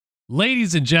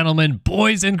Ladies and gentlemen,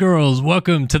 boys and girls,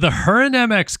 welcome to the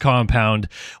HurrenMX Compound,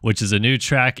 which is a new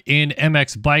track in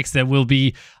MX bikes that will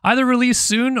be either released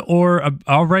soon or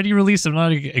already released. I'm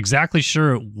not exactly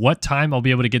sure what time I'll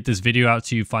be able to get this video out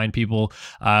to you fine people,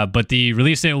 but the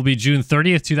release date will be June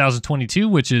 30th, 2022,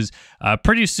 which is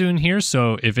pretty soon here.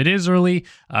 So if it is early,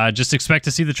 just expect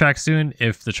to see the track soon.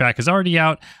 If the track is already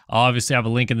out, I'll obviously have a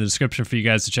link in the description for you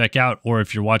guys to check out, or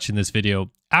if you're watching this video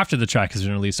after the track has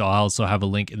been released, I'll also have a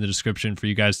link in the description for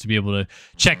you guys to be able to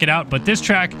check it out. But this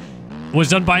track was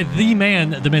done by the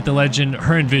man, the myth, the legend,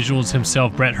 Hurren Visuals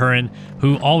himself, Brett Hurren,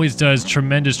 who always does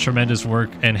tremendous work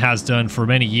and has done for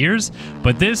many years.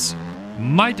 But this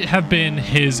might have been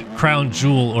his crown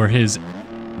jewel, or his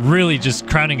really just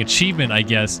crowning achievement, I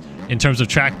guess, in terms of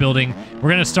track building. We're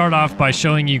going to start off by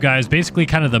showing you guys basically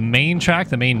kind of the main track,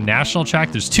 the main national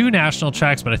track. There's two national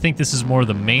tracks, but I think this is more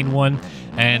the main one.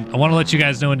 And I want to let you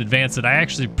guys know in advance that I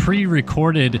actually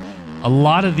pre-recorded a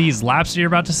lot of these laps that you're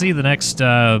about to see. The next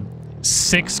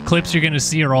 6 clips you're going to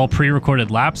see are all pre-recorded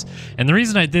laps. And the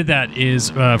reason I did that is,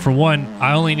 for one,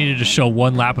 I only needed to show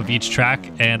one lap of each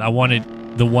track, and I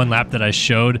wanted the one lap that I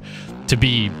showed to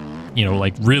be, you know,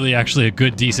 like really actually a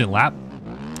good, decent lap.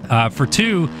 For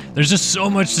two, there's just so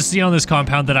much to see on this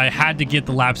compound that I had to get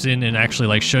the laps in and actually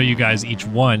like show you guys each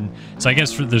one. So I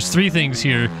guess there's 3 things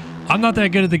here. I'm not that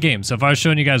good at the game, so if I was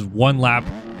showing you guys one lap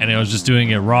and I was just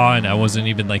doing it raw and I wasn't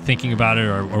even like thinking about it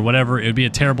or whatever, it would be a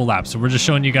terrible lap. So we're just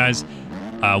showing you guys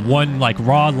one like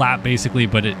raw lap basically,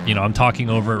 but it, you know, I'm talking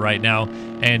over it right now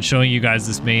and showing you guys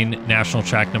this main national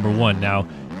track number 1. Now,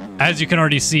 as you can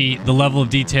already see, the level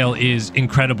of detail is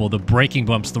incredible. The braking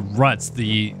bumps, the ruts,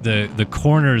 the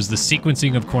corners, the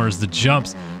sequencing of corners, the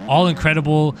jumps, all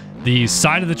incredible. The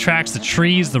side of the tracks, the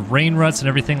trees, the rain ruts, and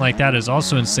everything like that is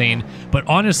also insane. But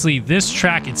honestly, this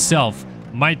track itself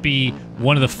might be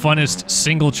one of the funnest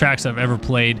single tracks I've ever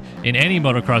played in any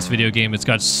motocross video game. It's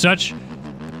got such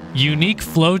unique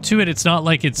flow to it. It's not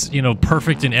like it's, you know,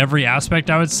 perfect in every aspect,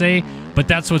 I would say, but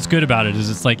that's what's good about it, is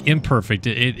it's like imperfect.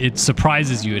 It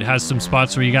surprises you. It has some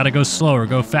spots where you got to go slow or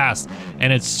go fast,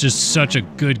 and it's just such a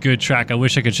good track. I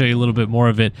wish I could show you a little bit more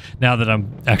of it now that I'm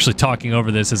actually talking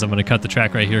over this, as I'm going to cut the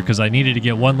track right here because I needed to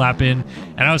get one lap in,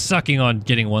 and I was sucking on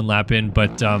getting one lap in.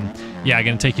 But yeah, I'm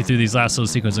going to take you through these last little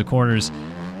sequence of corners.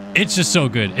 It's just so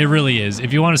good. It really is.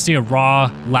 If you want to see a raw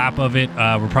lap of it,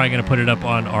 we're probably going to put it up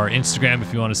on our Instagram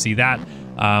if you want to see that.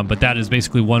 But that is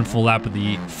basically one full lap of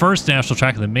the first national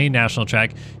track, the main national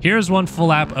track. Here's one full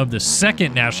lap of the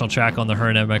second national track on the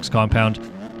HurrenMX Compound.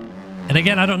 And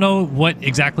again, I don't know what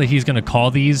exactly he's going to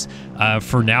call these.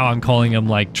 For now, I'm calling them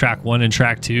like track 1 and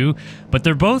track 2, but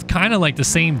they're both kind of like the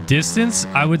same distance.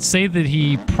 I would say that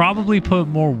he probably put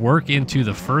more work into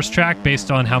the first track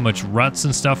based on how much ruts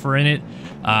and stuff are in it.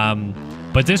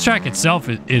 But this track itself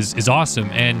is awesome.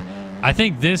 And I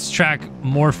think this track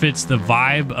more fits the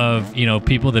vibe of, you know,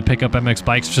 people that pick up MX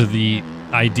bikes for the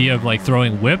idea of like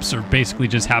throwing whips or basically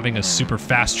just having a super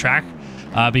fast track.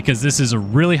 Because this is a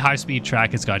really high-speed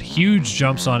track. It's got huge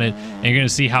jumps on it, and you're going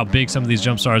to see how big some of these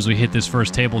jumps are as we hit this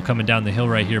first table coming down the hill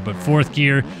right here. But 4th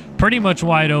gear, pretty much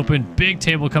wide open, big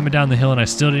table coming down the hill, and I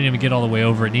still didn't even get all the way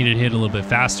over. It needed to hit a little bit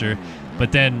faster.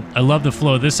 But then I love the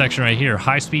flow of this section right here.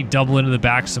 High speed double into the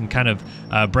back, some kind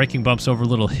of braking bumps over a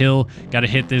little hill. Got to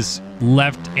hit this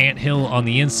left ant hill on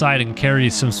the inside and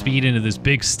carry some speed into this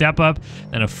big step up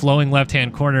and a flowing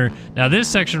left-hand corner. Now this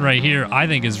section right here I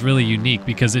think is really unique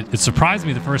because it surprised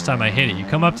me the first time I hit it. You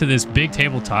come up to this big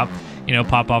tabletop, you know,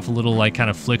 pop off a little like kind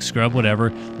of flick scrub,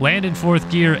 whatever, land in 4th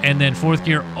gear, and then 4th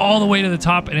gear all the way to the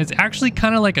top, and it's actually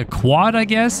kind of like a quad, I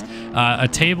guess, a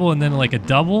table and then like a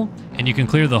double, and you can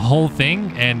clear the whole thing.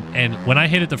 And when I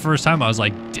hit it the first time, I was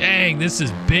like, dang, this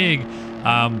is big.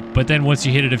 But then once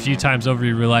you hit it a few times over,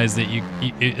 you realize that you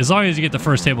as long as you get the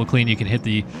first table clean, you can hit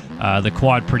the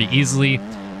quad pretty easily.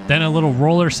 Then a little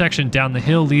roller section down the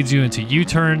hill leads you into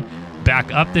U-turn.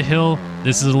 Back up the hill,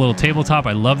 this is a little tabletop.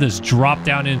 I love this drop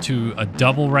down into a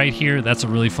double right here. That's a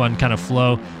really fun kind of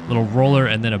flow. Little roller,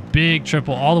 and then a big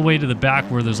triple all the way to the back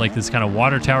where there's like this kind of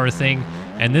water tower thing.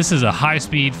 And this is a high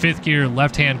speed 5th gear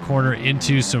left-hand corner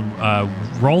into some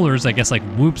rollers, I guess like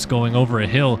whoops going over a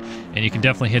hill. And you can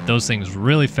definitely hit those things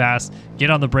really fast.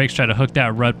 Get on the brakes, try to hook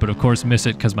that rut, but of course miss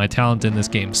it because my talent in this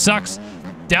game sucks.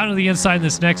 Down to the inside in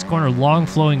this next corner, long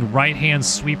flowing right-hand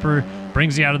sweeper.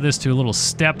 Brings you out of this to a little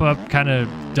step up, kind of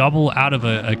double out of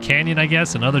a canyon, I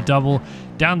guess. Another double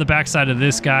down the backside of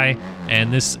this guy.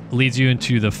 And this leads you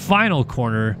into the final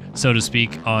corner, so to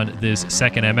speak, on this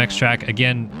second MX track.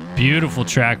 Again, beautiful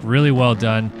track, really well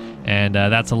done. And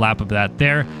that's a lap of that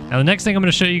there. Now, the next thing I'm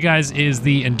going to show you guys is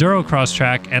the Enduro Cross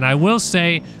track. And I will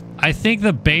say, I think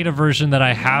the beta version that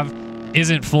I have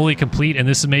isn't fully complete, and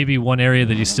this is maybe one area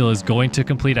that he still is going to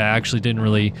complete. I actually didn't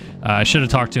really, I should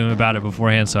have talked to him about it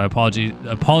beforehand, so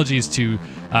apologies to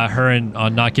Hurren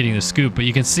on not getting the scoop. But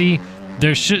you can see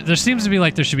there seems to be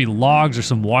like there should be logs or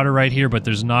some water right here, but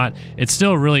there's not. It's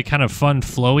still a really kind of fun,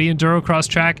 flowy endurocross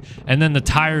track. And then the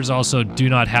tires also do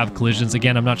not have collisions.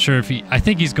 Again, I'm not sure if I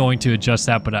think he's going to adjust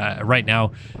that, but right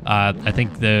now, I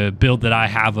think the build that I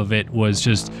have of it was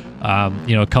just,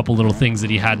 you know, a couple little things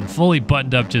that he hadn't fully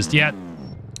buttoned up just yet.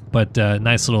 But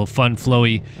nice little fun,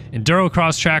 flowy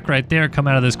endurocross track right there. Come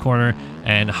out of this corner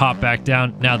and hop back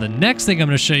down. Now, the next thing I'm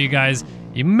going to show you guys,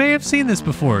 you may have seen this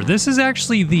before. This is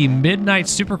actually the Midnight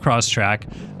Supercross track,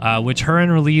 which Hurren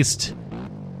released,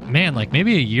 man, like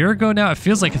maybe a year ago now. It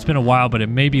feels like it's been a while, but it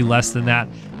may be less than that.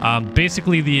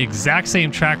 Basically, the exact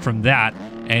same track from that.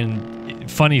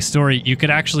 And funny story, you could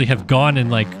actually have gone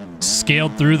and like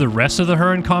scaled through the rest of the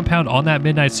Hurren compound on that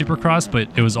Midnight Supercross, but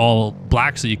it was all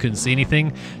black, so you couldn't see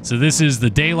anything. So this is the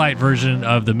daylight version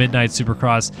of the Midnight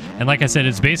Supercross, and like I said,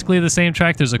 it's basically the same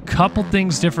track. There's a couple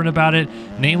things different about it.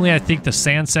 Namely, I think the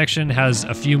sand section has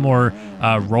a few more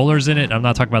rollers in it. I'm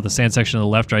not talking about the sand section on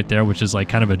the left right there, which is like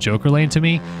kind of a joker lane to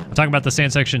me. I'm talking about the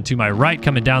sand section to my right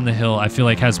coming down the hill. I feel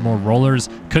like has more rollers.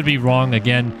 Could be wrong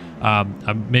again.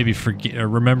 I'm maybe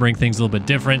remembering things a little bit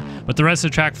different, but the rest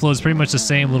of the track flow is pretty much the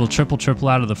same. Little triple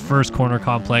out of the first corner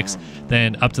complex,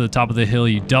 then up to the top of the hill.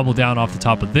 You double down off the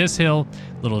top of this hill,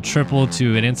 little triple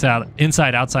to an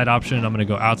inside outside option. I'm going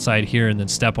to go outside here and then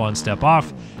step on, step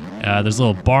off. There's a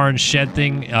little barn shed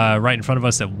thing right in front of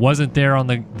us that wasn't there on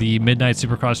the Midnight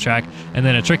Supercross track, and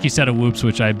then a tricky set of whoops,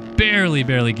 which I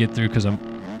barely get through because I'm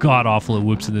god awful at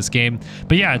whoops in this game.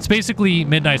 But yeah, it's basically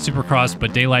Midnight Supercross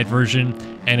but daylight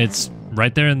version, and it's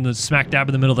right there in the smack dab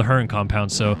in the middle of the Hurren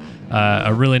compound. So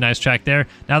a really nice track there.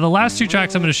 Now the last two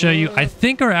tracks I'm going to show you I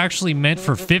think are actually meant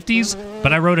for 50s,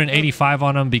 but I wrote an 85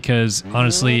 on them because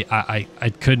honestly I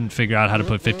couldn't figure out how to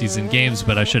put 50s in games,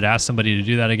 but I should ask somebody to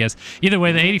do that, I guess. Either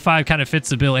way, the 85 kind of fits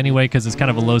the bill anyway because it's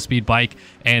kind of a low speed bike,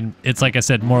 and it's like I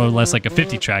said, more or less like a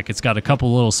 50 track. It's got a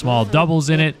couple little small doubles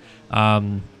in it,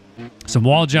 some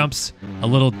wall jumps, a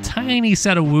little tiny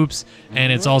set of whoops,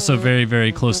 and it's also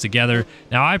very close together.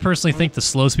 Now, I personally think the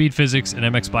slow speed physics in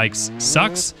MX bikes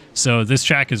sucks, so this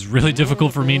track is really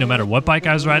difficult for me no matter what bike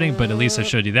I was riding, but at least I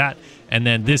showed you that. And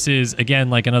then this is, again,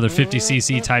 like another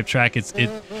 50cc type track. It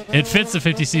fits the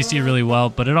 50cc really well,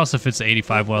 but it also fits the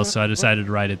 85 well, so I decided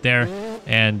to ride it there.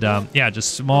 And yeah,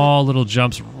 just small little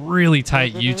jumps, really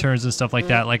tight U-turns and stuff like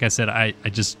that. Like I said, I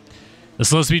just... The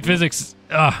slow speed physics,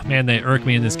 oh man, they irk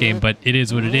me in this game, but it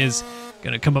is what it is.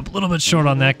 Gonna come up a little bit short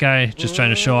on that guy, just trying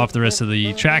to show off the rest of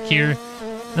the track here.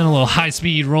 Then a little high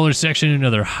speed roller section,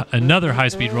 another high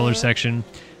speed roller section,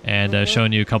 and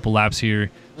showing you a couple laps here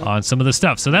on some of the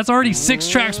stuff. So that's already 6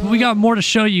 tracks, but we got more to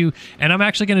show you, and I'm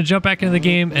actually gonna jump back into the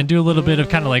game and do a little bit of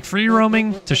kind of like free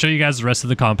roaming to show you guys the rest of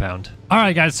the compound. All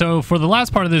right, guys, so for the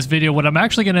last part of this video, what I'm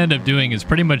actually gonna end up doing is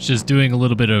pretty much just doing a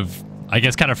little bit of, I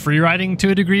guess, kind of free riding to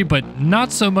a degree, but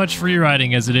not so much free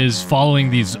riding as it is following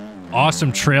these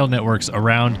awesome trail networks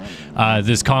around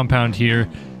this compound here.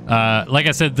 Like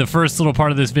I said, the first little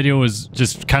part of this video was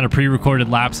just kind of pre-recorded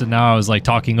laps, and now I was like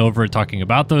talking over it, talking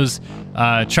about those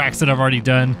tracks that I've already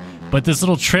done. But this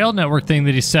little trail network thing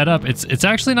that he set up, it's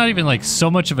actually not even like so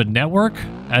much of a network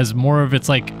as more of it's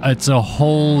a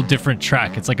whole different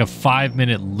track. It's like a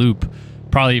 5-minute loop,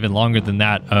 probably even longer than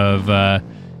that, of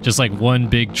just like one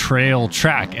big trail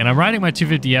track. And I'm riding my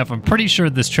 250F. I'm pretty sure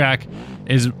this track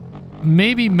is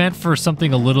maybe meant for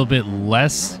something a little bit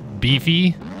less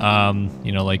beefy,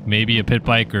 you know, like maybe a pit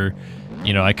bike, or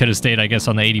you know, I could have stayed, I guess,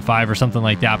 on the 85 or something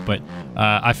like that. But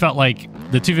I felt like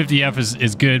the 250F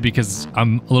is good because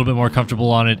I'm a little bit more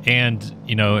comfortable on it, and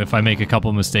you know, if I make a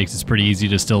couple mistakes, it's pretty easy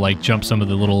to still like jump some of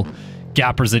the little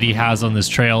gappers that he has on this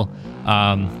trail,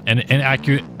 and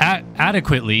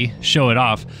adequately show it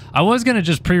off. I was gonna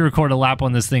just pre-record a lap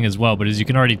on this thing as well, but as you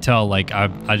can already tell, like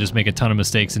I just make a ton of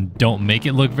mistakes and don't make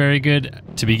it look very good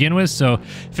to begin with, so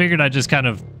figured I'd just kind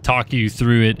of talk you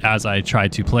through it as I try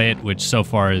to play it, which so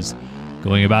far is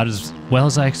going about as well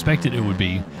as I expected it would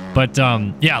be. But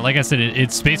yeah, like I said,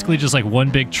 it's basically just like one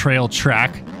big trail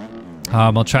track.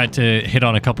 I'll try to hit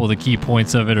on a couple of the key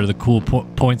points of it, or the cool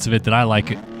points of it that I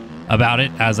like about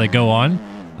it as I go on,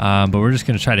 but we're just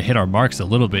going to try to hit our marks a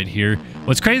little bit here.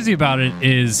 What's crazy about it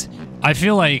is I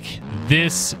feel like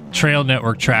this trail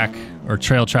network track, or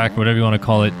trail track, whatever you want to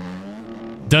call it,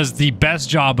 does the best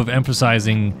job of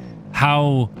emphasizing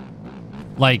how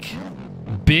like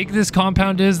big this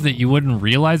compound is that you wouldn't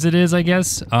realize it is, I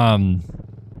guess.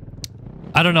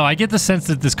 I don't know. I get the sense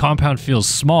that this compound feels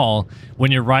small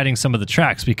when you're riding some of the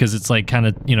tracks because it's like kind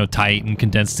of, you know, tight and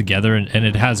condensed together, and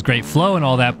it has great flow and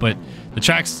all that, but the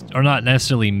tracks are not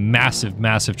necessarily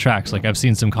massive tracks. Like I've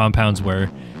seen some compounds where,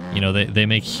 you know, they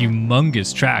make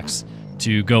humongous tracks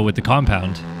to go with the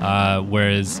compound,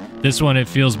 whereas this one, it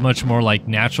feels much more like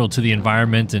natural to the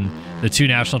environment, and the 2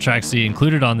 national tracks they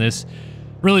included on this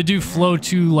really do flow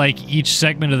to like each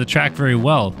segment of the track very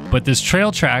well. But this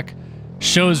trail track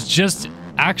shows just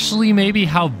actually maybe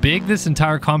how big this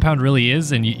entire compound really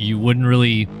is, and you wouldn't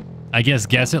really, I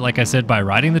guess it, like I said, by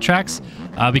riding the tracks,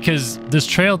 because this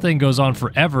trail thing goes on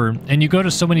forever, and you go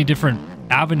to so many different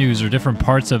avenues or different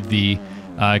parts of the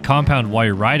compound while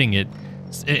you're riding it.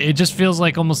 It just feels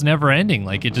like almost never ending.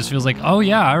 Like it just feels like, oh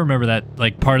yeah, I remember that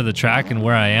like part of the track and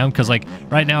where I am, because like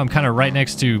right now I'm kind of right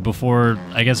next to, before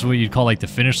I guess what you'd call like the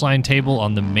finish line table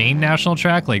on the main national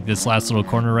track, like this last little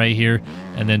corner right here,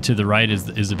 and then to the right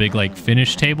is a big like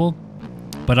finish table.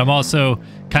 But I'm also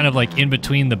kind of like in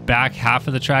between the back half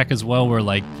of the track as well, where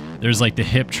like there's like the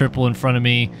hip triple in front of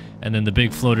me, and then the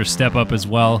big floater step up as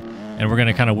well. And we're going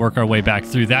to kind of work our way back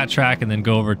through that track and then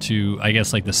go over to, I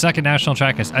guess, like the second national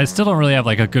track. I still don't really have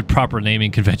like a good proper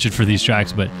naming convention for these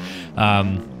tracks, but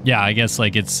yeah, I guess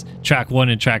like it's track 1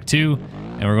 and track 2,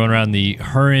 and we're going around the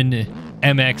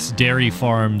HurrenMX Dairy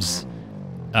Farms,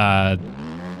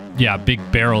 yeah, big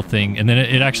barrel thing. And then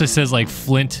it actually says like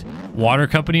Flint Water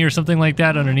Company or something like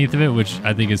that underneath of it, which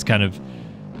I think is kind of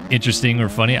interesting or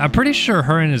funny. I'm pretty sure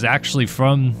Hurren is actually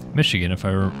from Michigan, if I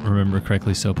remember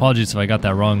correctly, so apologies if I got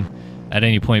that wrong at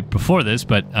any point before this,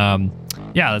 but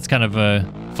yeah, that's kind of a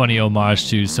funny homage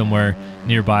to somewhere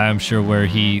nearby, I'm sure, where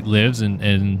he lives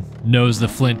and knows the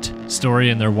Flint story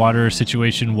and their water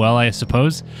situation well, I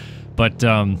suppose. But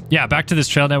yeah, back to this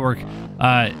trail network.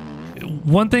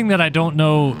 One thing that I don't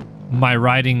know my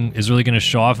riding is really going to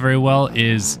show off very well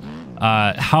is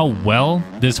how well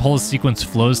this whole sequence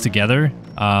flows together.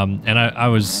 And I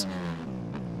was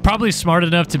probably smart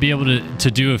enough to be able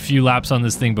to do a few laps on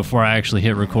this thing before I actually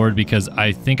hit record, because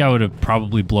I think I would have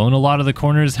probably blown a lot of the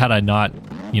corners had I not,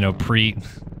 you know,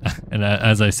 and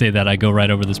as I say that, I go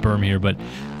right over this berm here, but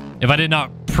if I did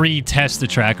not pre-test the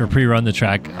track or pre-run the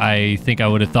track, I think I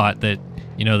would have thought that,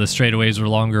 you know, the straightaways were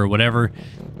longer or whatever.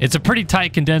 It's a pretty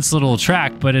tight, condensed little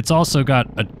track, but it's also got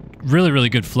a really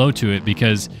good flow to it,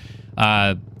 because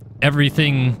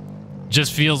everything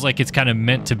just feels like it's kind of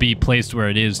meant to be placed where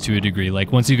it is to a degree.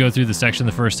 Like once you go through the section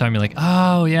the first time, you're like,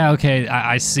 oh yeah, okay,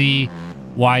 I see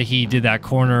why he did that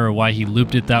corner or why he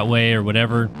looped it that way or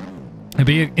whatever. It'd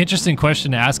be an interesting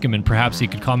question to ask him, and perhaps he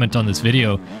could comment on this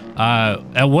video.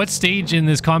 At what stage in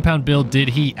this compound build did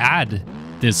he add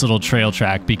this little trail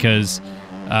track? Because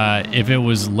if it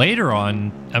was later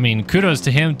on, I mean, kudos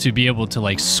to him to be able to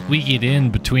like squeak it in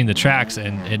between the tracks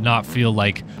and it not feel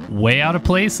like way out of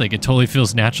place. Like it totally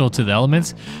feels natural to the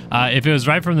elements. If it was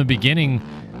right from the beginning,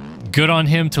 good on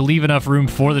him to leave enough room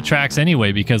for the tracks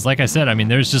anyway, because like I said, I mean,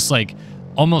 there's just like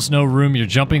almost no room. You're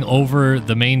jumping over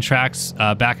the main tracks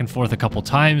back and forth a couple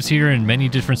times here in many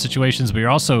different situations, but you're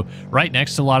also right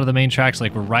next to a lot of the main tracks.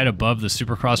 Like we're right above the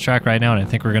Supercross track right now, and I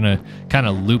think we're gonna kind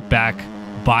of loop back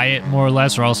by it more or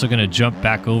less. We're also going to jump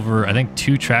back over, I think,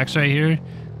 2 tracks right here.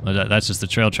 Well, that's just the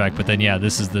trail track, but then yeah,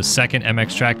 this is the second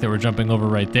MX track that we're jumping over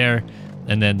right there,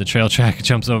 and then the trail track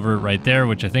jumps over right there,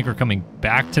 which I think we're coming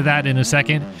back to that in a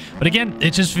second. But again,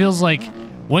 it just feels like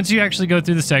once you actually go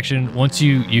through the section, once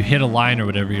you hit a line or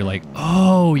whatever, you're like,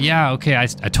 oh yeah, okay, I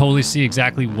totally see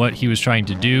exactly what he was trying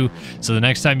to do. So the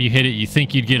next time you hit it, you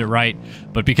think you'd get it right,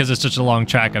 but because it's such a long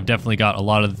track, I've definitely got a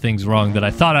lot of the things wrong that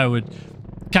I thought I would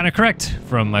kind of correct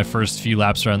from my first few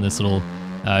laps around this little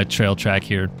trail track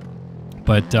here.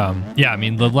 But yeah, I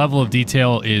mean, the level of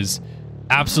detail is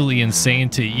absolutely insane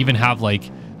to even have like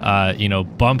you know,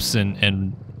 bumps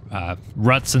and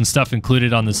ruts and stuff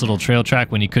included on this little trail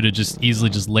track, when you could have just easily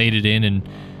just laid it in and,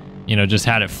 you know, just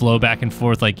had it flow back and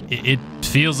forth. Like it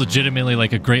feels legitimately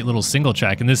like a great little single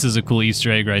track. And this is a cool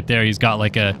Easter egg right there. He's got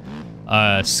like a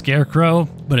scarecrow,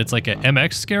 but it's like a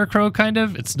MX scarecrow kind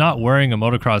of. It's not wearing a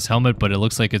motocross helmet, but it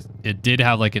looks like it did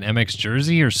have like an MX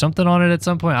jersey or something on it at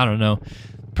some point. I don't know.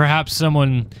 Perhaps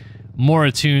someone more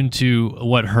attuned to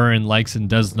what Hurren likes and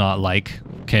does not like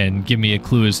can give me a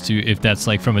clue as to if that's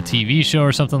like from a TV show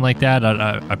or something like that.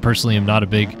 I personally am not a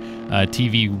big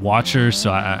TV watcher,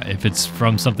 so if it's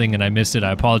from something and I missed it,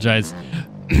 I apologize.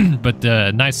 But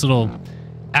the nice little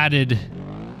added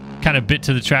kind of bit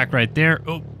to the track right there.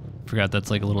 Oh, forgot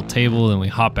that's like a little table, and we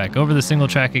hop back over the single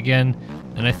track again,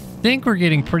 and I think we're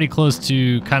getting pretty close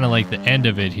to kind of like the end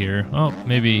of it here. Oh,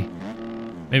 maybe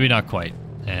not quite.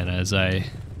 And as I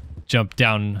jump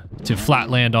down to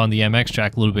flatland on the MX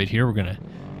track a little bit here, we're gonna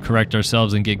correct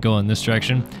ourselves and get going this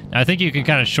direction. Now, I think you can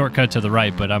kind of shortcut to the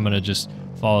right, but I'm going to just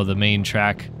follow the main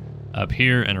track up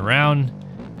here and around,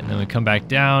 and then we come back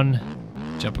down,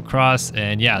 jump across,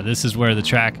 and yeah, this is where the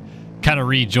track kind of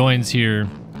rejoins here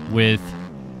with,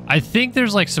 I think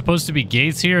there's like supposed to be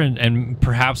gates here, and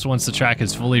perhaps once the track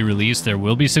is fully released, there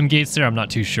will be some gates there. I'm not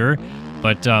too sure.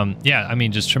 But yeah, I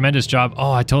mean, just tremendous job.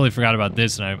 Oh, I totally forgot about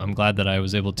this, and I'm glad that I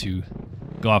was able to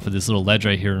go off of this little ledge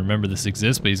right here and remember this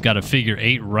exists. But he's got a figure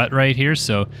 8 rut right here,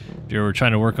 so if you're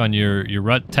trying to work on your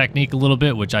rut technique a little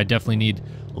bit, which I definitely need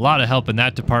a lot of help in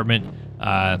that department,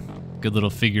 good little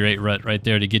figure 8 rut right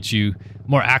there to get you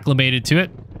more acclimated to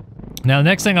it. Now, the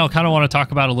next thing I'll kind of want to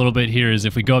talk about a little bit here is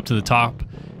if we go up to the top,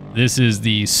 this is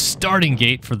the starting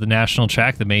gate for the national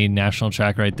track, the main national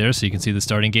track right there, so you can see the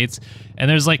starting gates. And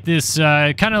there's like this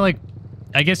kind of like,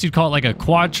 I guess you'd call it like a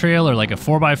quad trail or like a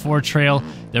 4x4 trail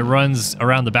that runs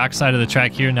around the backside of the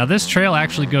track here. Now, this trail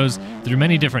actually goes through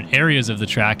many different areas of the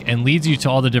track and leads you to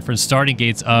all the different starting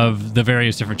gates of the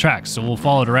various different tracks. So we'll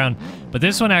follow it around. But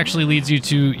this one actually leads you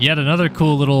to yet another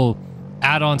cool little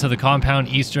add-on to the compound,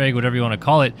 Easter egg, whatever you want to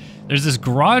call it. There's this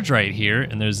garage right here,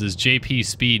 and there's this JP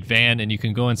Speed van, and you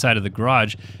can go inside of the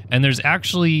garage, and there's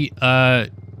actually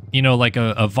you know, like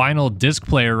a vinyl disc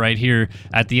player right here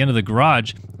at the end of the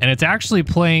garage, and it's actually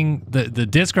playing the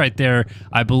disc right there,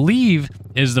 I believe,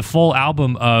 is the full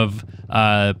album of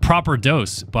Proper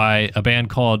Dose by a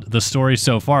band called The Story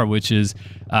So Far, which is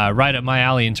right up my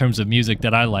alley in terms of music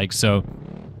that I like. So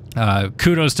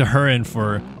kudos to Hurren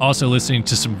for also listening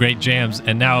to some great jams.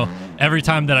 And now every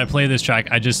time that I play this track,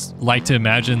 I just like to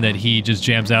imagine that he just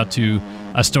jams out to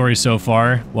A Story So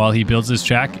Far while he builds this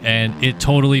track, and it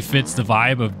totally fits the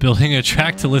vibe of building a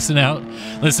track to listen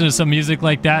to some music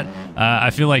like that.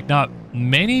 I feel like not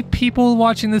many people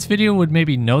watching this video would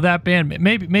maybe know that band.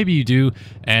 Maybe you do,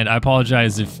 and I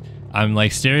apologize if I'm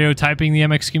like stereotyping the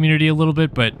MX community a little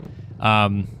bit, but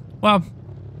well,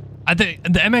 I think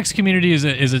the MX community is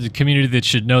a community that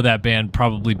should know that band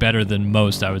probably better than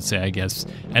most, I would say, I guess.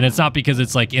 And it's not because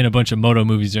it's like in a bunch of moto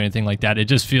movies or anything like that. It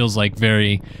just feels like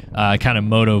very kind of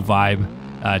moto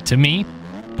vibe to me,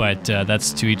 but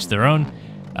that's to each their own.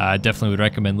 Definitely would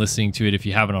recommend listening to it if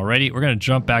you haven't already. We're going to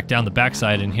jump back down the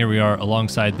backside, and here we are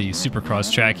alongside the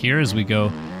Supercross track here as we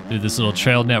go through this little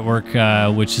trail network,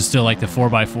 which is still like the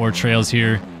 4x4 trails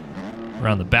here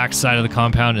around the back side of the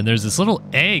compound. And there's this little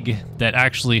egg that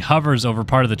actually hovers over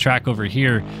part of the track over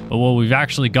here, but what we've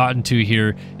actually gotten to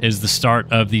here is the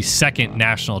start of the second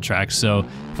national track. So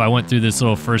if I went through this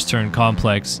little first turn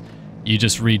complex, you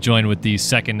just rejoin with the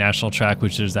second national track,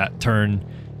 which is that turn,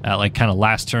 like kind of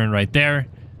last turn right there.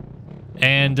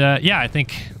 And yeah, I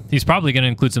think he's probably going to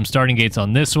include some starting gates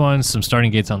on this one, some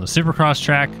starting gates on the Supercross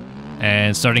track,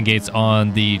 and starting gates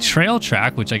on the trail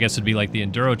track, which I guess would be like the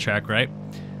enduro track, right?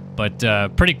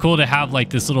 But pretty cool to have like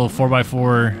this little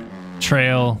 4x4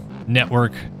 trail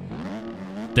network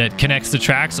that connects the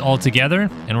tracks all together.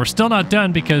 And we're still not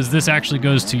done, because this actually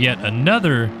goes to yet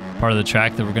another part of the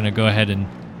track that we're going to go ahead and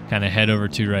kind of head over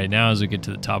to right now. As we get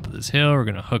to the top of this hill, we're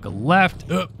going to hook a left,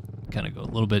 kind of go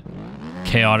a little bit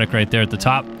chaotic right there at the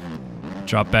top,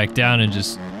 drop back down and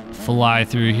just fly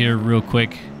through here real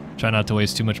quick. Try not to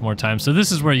waste too much more time. So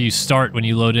this is where you start when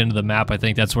you load into the map. I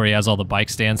think that's where he has all the bike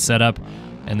stands set up.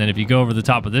 And then if you go over the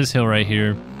top of this hill right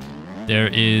here, there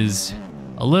is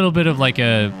a little bit of like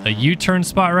a U-turn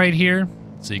spot right here.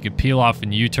 So you could peel off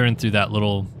and U-turn through that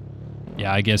little,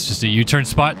 yeah, I guess just a U-turn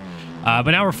spot.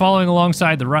 But now we're following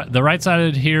alongside the right side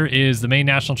of here is the main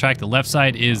national track. The left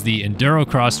side is the enduro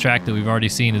cross track that we've already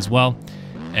seen as well.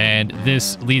 And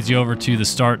this leads you over to the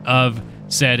start of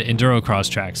said enduro cross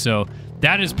track. So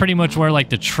that is pretty much where like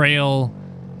the trail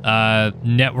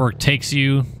network takes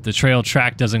you. The trail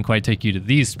track doesn't quite take you to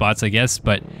these spots, I guess,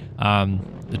 but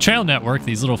the trail network,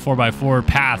 these little 4x4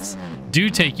 paths, do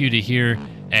take you to here,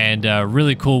 and a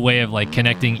really cool way of like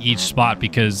connecting each spot,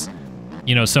 because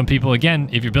you know, some people, again,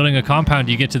 if you're building a compound,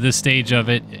 you get to this stage of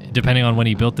it, depending on when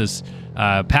you built this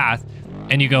path,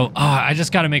 and you go, oh, I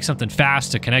just got to make something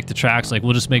fast to connect the tracks. Like,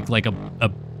 we'll just make like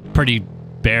a pretty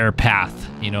bare path,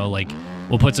 you know, like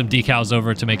we'll put some decals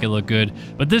over it to make it look good.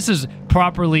 But this is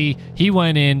properly, he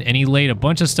went in and he laid a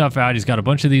bunch of stuff out. He's got a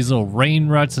bunch of these little rain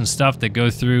ruts and stuff that go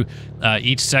through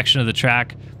each section of the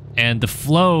track, and the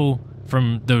flow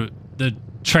from the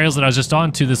trails that I was just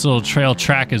on to this little trail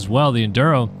track as well, the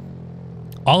enduro,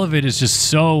 all of it is just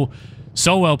so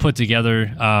well put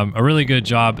together. A really good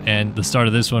job. And the start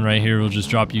of this one right here will just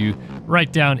drop you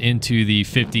right down into the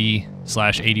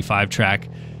 50/85 track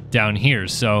down here.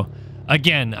 So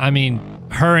again, I mean,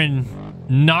 Hurren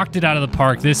knocked it out of the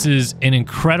park. This is an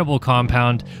incredible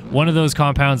compound. One of those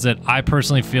compounds that I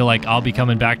personally feel like I'll be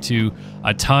coming back to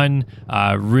a ton.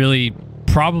 Really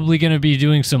probably going to be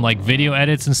doing some like video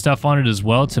edits and stuff on it as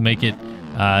well to make it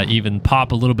even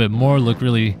pop a little bit more, look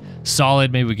really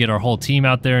solid. Maybe we get our whole team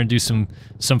out there and do some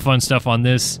fun stuff on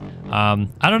this.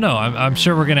 I don't know. I'm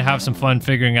sure we're going to have some fun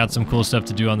figuring out some cool stuff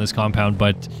to do on this compound,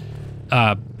 but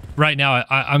right now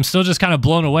I'm still just kind of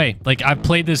blown away. Like, I've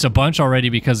played this a bunch already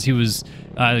because he was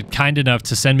kind enough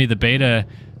to send me the beta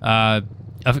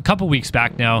a couple weeks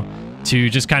back now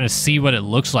to just kind of see what it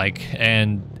looks like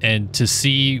and to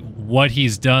see what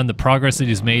he's done, the progress that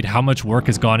he's made, how much work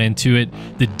has gone into it,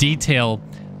 the detail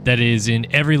that is in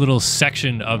every little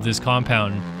section of this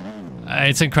compound.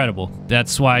 It's incredible.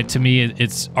 That's why, to me,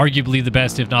 it's arguably the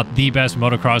best, if not the best,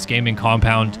 motocross gaming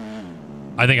compound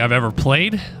I think I've ever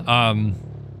played.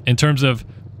 In terms of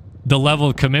the level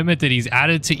of commitment that he's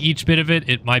added to each bit of it,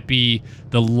 it might be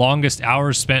the longest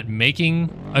hours spent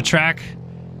making a track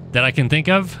that I can think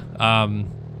of.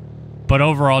 But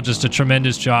overall, just a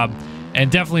tremendous job. And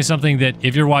definitely something that,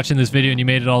 if you're watching this video and you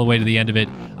made it all the way to the end of it,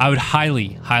 I would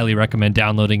highly, highly recommend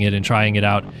downloading it and trying it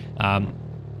out.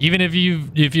 Even if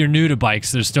you're new to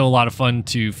bikes, there's still a lot of fun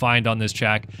to find on this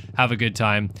track. Have a good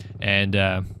time and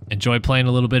enjoy playing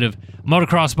a little bit of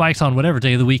motocross bikes on whatever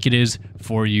day of the week it is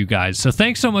for you guys. So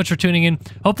thanks so much for tuning in.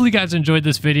 Hopefully you guys enjoyed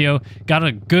this video. Got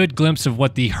a good glimpse of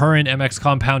what the HurrenMX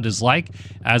Compound is like.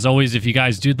 As always, if you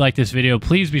guys did like this video,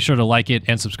 please be sure to like it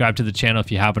and subscribe to the channel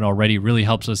if you haven't already. It really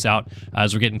helps us out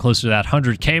as we're getting closer to that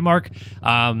 100K mark.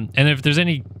 And if there's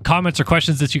any comments or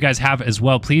questions that you guys have as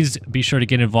well, please be sure to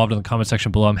get involved in the comment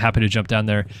section below. I'm happy to jump down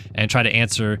there and try to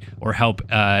answer or help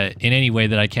in any way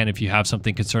that I can if you have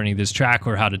something concerning this track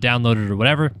or how to download it or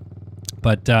whatever.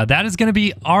 But that is going to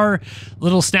be our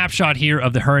little snapshot here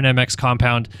of the HurrenMX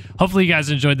Compound. Hopefully you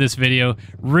guys enjoyed this video.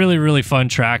 Really, really fun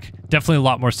track. Definitely a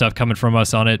lot more stuff coming from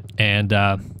us on it. And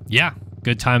yeah,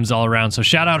 good times all around. So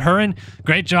shout out Hurren.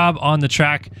 Great job on the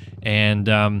track. And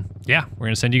yeah, we're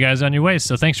going to send you guys on your way.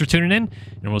 So thanks for tuning in,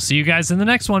 and we'll see you guys in the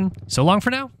next one. So long for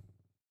now.